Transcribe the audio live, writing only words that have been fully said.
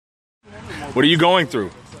What are you going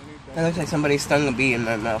through? That looks like somebody stung a bee in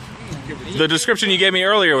my mouth. The description you gave me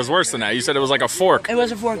earlier was worse than that. You said it was like a fork. It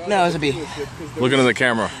was a fork. No, it was a bee. Look into the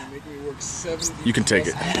camera. You can take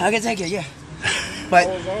it. I can take it, yeah. But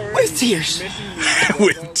with tears.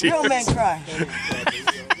 With tears. Real man cry.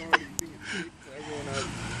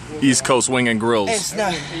 East Coast Wing and Grills. It's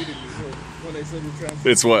not.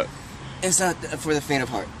 It's what? It's not for the faint of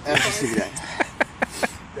heart. I'll just give you that.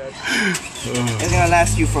 It's gonna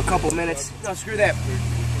last you for a couple minutes. No, screw that.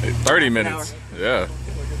 30 minutes. Yeah.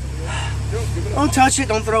 Don't touch it.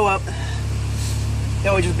 Don't throw up.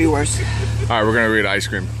 That would just be worse. All right, we're gonna read ice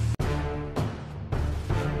cream.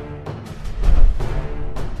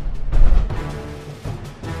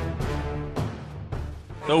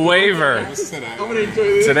 The waiver.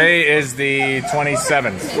 Today is the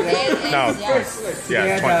 27th. No,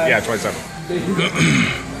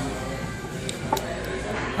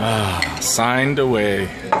 27th. Signed away.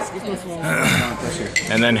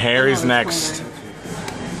 And then Harry's next.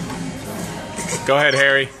 Go ahead,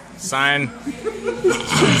 Harry. Sign.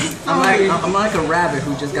 I'm like a rabbit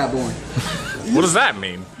who just got born. What does that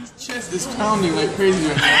mean? His chest is pounding like crazy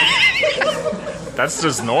right now. That's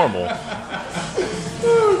just normal.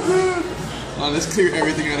 Oh, let's clear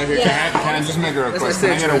everything out of here. Yeah. Can I just make a request?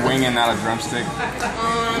 Can I get a wing and not a drumstick?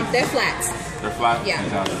 They're flats. They're flat? Yeah.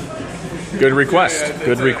 Good request.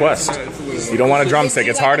 Good request. You don't want a drumstick.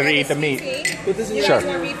 It's harder to eat the meat. Sure.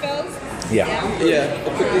 More refills? Yeah. Yeah.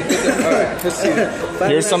 Alright, let's see.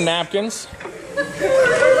 Here's some napkins.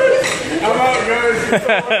 I'm out,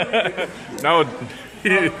 guys. No,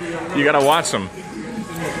 you gotta watch them.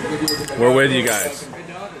 We're with you guys.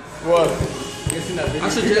 What? I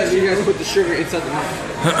suggest you guys put the sugar inside the milk.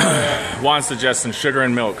 Juan suggesting sugar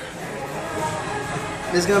and milk.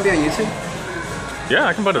 This is gonna be on YouTube? Yeah,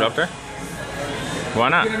 I can put it up there. Why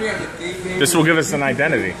not? This will give us an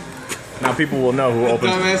identity. Now people will know who open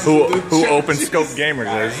scope gamers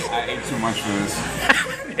is. I ate too much for this.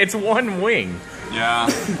 It's one wing. Yeah.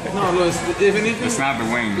 No, if anything, it's not the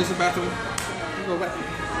wing. Just about to go back.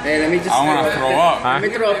 Hey, let me just. I want to throw up. Huh? Let me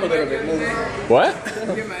throw up a little bit. What?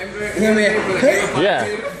 Yeah.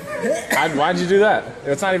 Why'd you do that?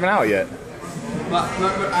 It's not even out yet. But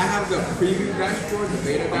I have the preview dashboard, the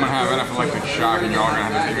beta dashboard. I'm gonna have anaphylactic shock, and y'all are gonna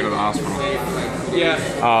have to take me to the hospital. Yeah.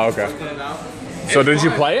 Oh, okay. So did you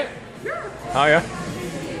play it? Oh yeah.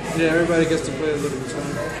 Yeah, everybody gets to play a little bit.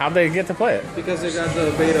 How'd they get to play it? Because they got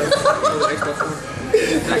the beta for the Xbox One.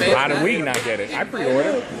 How did we not get it? I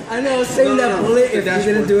pre-ordered. I know, saying that bullet if you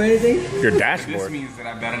didn't do anything. Your This dashboard. means that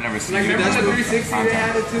I better never see Like, the remember the dashboard 360 they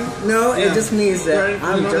had it too? No, it just means that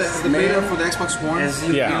I'm just the beta man. for the Xbox One.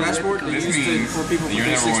 Yeah. The dashboard they This used it means for people that for you're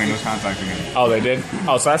never wearing 360. those contacts again. Oh, they did?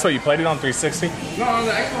 Oh, so that's what you played it on 360? No, on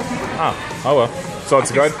the Xbox One. Oh well. So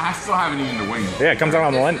it's good? I still haven't eaten the wing. Yeah, it comes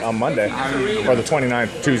out on Monday. Or the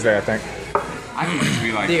 29th, Tuesday, I think. I think it should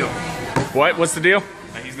be like Deal. What? What's the deal?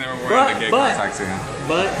 that he's never wearing the gay contacts again.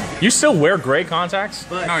 But You still wear gray contacts?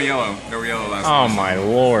 No, yellow. They were yellow last Oh time. my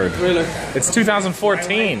lord. Really? It's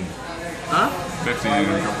 2014. 15 in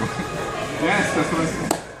a couple. Yes, that's what I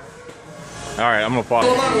said. Alright, I'm gonna pause.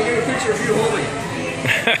 Hold on, we get a picture of you holding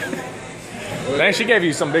it. Dang, she gave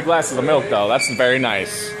you some big glasses of milk though. That's very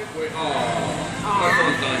nice.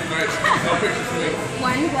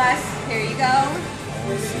 One glass. Here you go.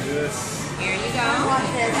 Here you go.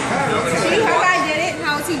 See how guy did it?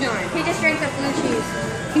 How is he doing? He just drank the blue cheese.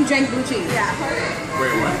 He drank blue cheese. Yeah.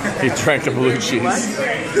 Wait, what? He drank the blue cheese. He just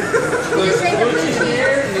drank the blue cheese.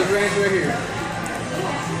 And the ranch right here.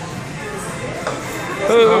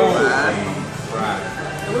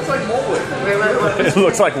 It looks like mole. It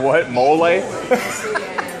looks like what? Mole?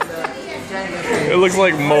 It looks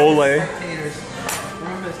like mole. Make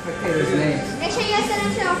sure you guys send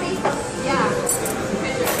them to our Facebook. Yeah.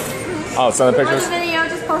 Oh, send the Watch pictures. the video,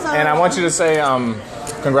 just post on And I want you to say,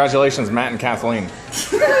 congratulations, Matt and Kathleen. Are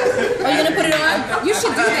you gonna put it on? You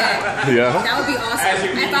should do that. Yeah. That would be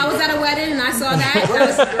awesome. If I was at a wedding and I saw that, that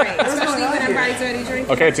was great. Especially when everybody's already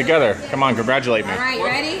drinking. Okay, together. Come on, congratulate me. All right,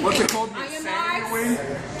 ready? What's it called? On your marks,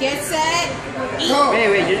 get set, eat.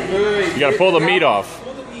 You gotta pull the meat off.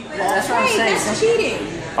 That's what I'm saying. That's cheating.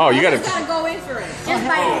 Oh, you gotta. You gotta go in for it. Just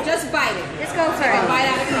bite it. Just bite it. Just go for it. Bite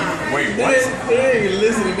out of the mouth. Wait, what? They didn't even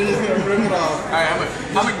listen. They're just gonna rip it off. Alright, I'm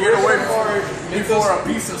gonna get away before a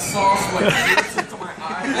piece of sauce like drips into my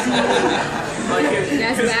eyes.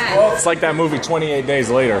 That's bad. It's like that movie 28 Days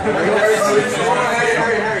Later. What is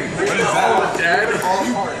that? Dad? All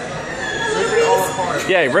apart. Rip it all apart.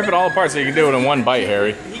 Yeah, rip it all apart so you can do it in one bite,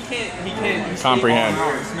 Harry. He can't. Comprehend. Oh,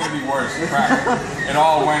 no, it's gonna be worse. Crap. It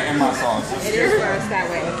all went in my sauce. It is worse that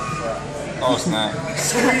way. Oh, snap.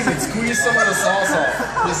 Squeeze some of the sauce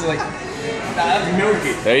off. Just like. Milk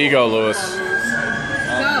it. There you go, Lewis. Go.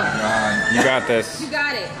 You got this. You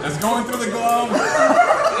got it. It's going through the glove.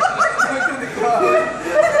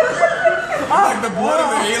 Like the blood of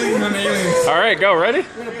the aliens and aliens. All right, go. Ready?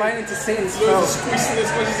 I'm gonna bite into Satan's Louis, throat. squeezing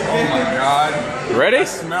as much as you Oh can. my god. Ready?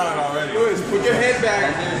 Smell it already. Louis, put your head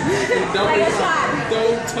back. And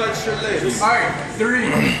don't touch your lips. Alright,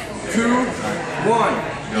 3, 2, 1.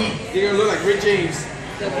 You're gonna look like Rick James.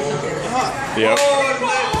 Yep.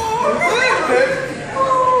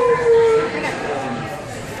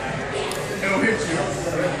 It'll hit you.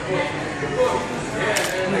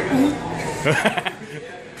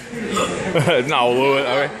 No, Lewis.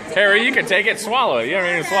 Okay. Harry, you can take it. Swallow it. You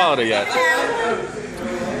haven't even swallowed it yet.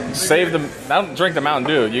 Save the. Don't drink the Mountain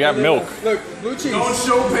Dew. You got milk. Look, blue cheese. Don't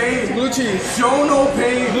show pain. Blue cheese. Show no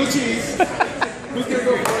pain. Blue cheese. Who's gonna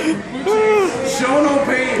go first? Blue cheese. Show no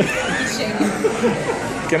pain.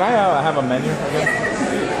 Can I have a menu again?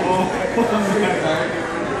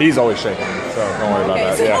 He's always shaking, so don't worry about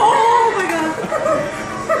that. Yeah. Oh my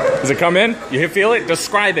god. Does it come in? You feel it?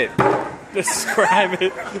 Describe it. Describe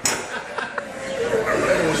it.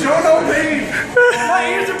 Show no pain. My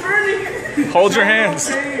ears are burning. Hold your hands.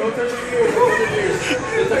 Don't touch your ears. Don't touch your ears.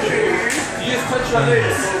 Don't touch your ears. You just touch your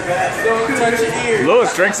lips. Don't touch your ears. Lewis,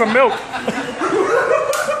 drink some milk.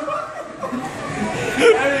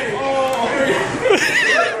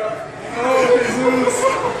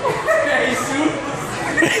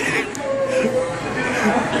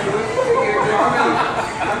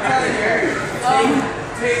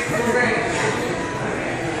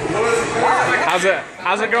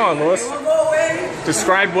 How's it going, Lewis?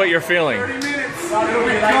 Describe what you're feeling. I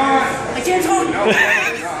can't talk.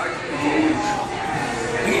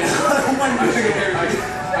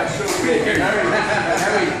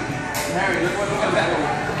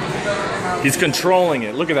 He's controlling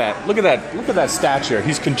it. Look at that. Look at that. Look at that stature.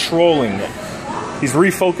 He's controlling it. He's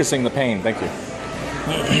refocusing the pain. Thank you.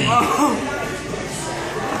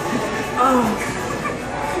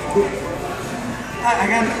 I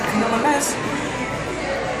got my mess.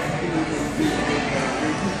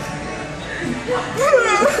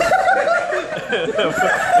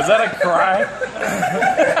 Was that a cry?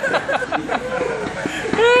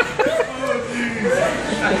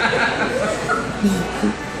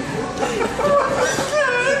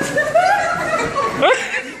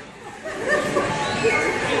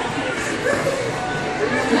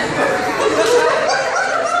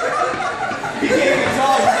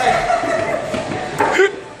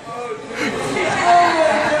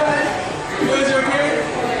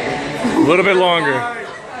 A little bit longer.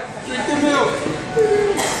 Drink the milk.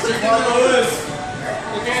 Drink the milk.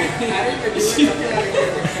 Okay?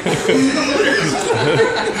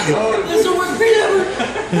 That's the worst pain ever.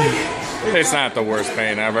 It's not the worst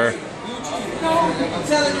pain ever. I'm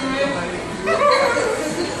telling you, man.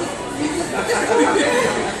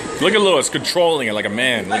 Look at Lewis controlling it like a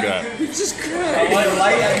man. Look at that. Just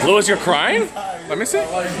cry. Lewis, you're crying? Let me see.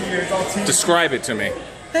 Describe it to me.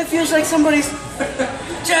 That feels like somebody's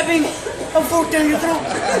jabbing a fork down your throat.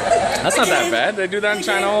 That's not that bad. They do that in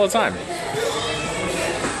China all the time.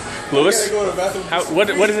 Lewis, what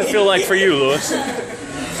does it feel like for you, Lewis?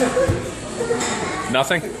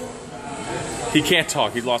 Nothing? He can't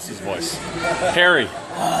talk. He lost his voice. Harry.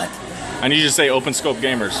 What? I need you to say Open Scope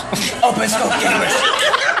Gamers. Open Scope Gamers.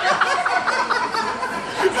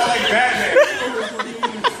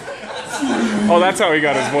 Oh, that's how he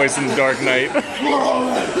got his voice in the Dark Knight.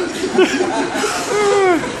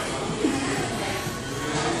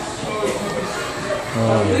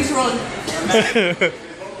 Please run.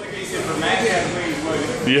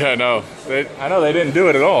 Yeah, no. I know they didn't do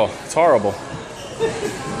it at all. It's horrible.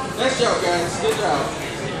 Nice job, guys. Good job.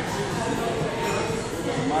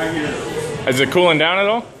 Is it cooling down at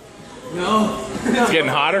all? No. It's getting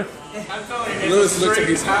hotter? Lewis looks like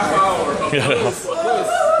he's half hour. Yeah. Lewis, look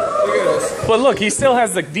at us. But look, he still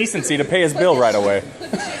has the decency to pay his bill right away.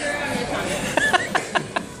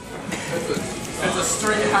 It's a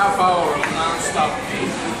straight half hour of non-stop pain.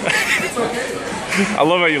 It's okay though. I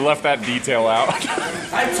love how you left that detail out.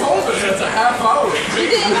 I told him it's a half hour. He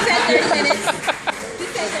didn't say 30 minutes. He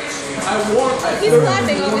said 30 minutes. I warned He's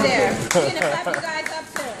clapping over there. He's gonna clap you guys up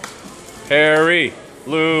too. Harry,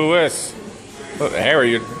 Lewis. Oh, Harry,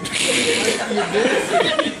 you're...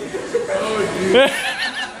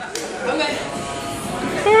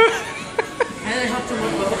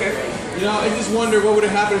 You know, I just wonder what would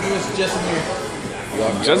have happened if it was Jessamine.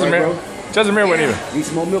 Jesamir wouldn't even. Need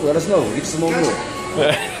some more milk? Let us know. Get some more milk.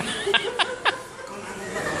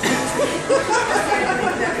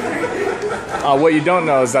 What you don't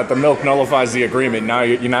know is that the milk nullifies the agreement. Now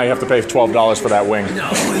you have to pay $12 for that wing. No,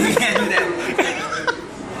 you can't do that.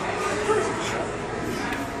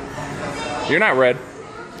 You're not red.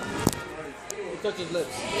 He touched his lips.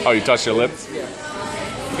 Oh, you touched your lips? Yeah.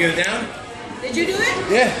 You get it down? Did you do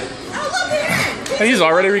it? Yeah. Oh, look at him. He's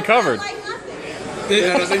already recovered. Like nothing.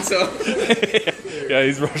 Yeah, I don't think so. Yeah,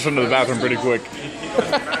 he's rushing to the bathroom pretty quick.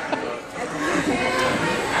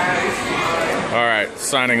 All right,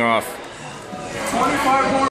 signing off. 25 more.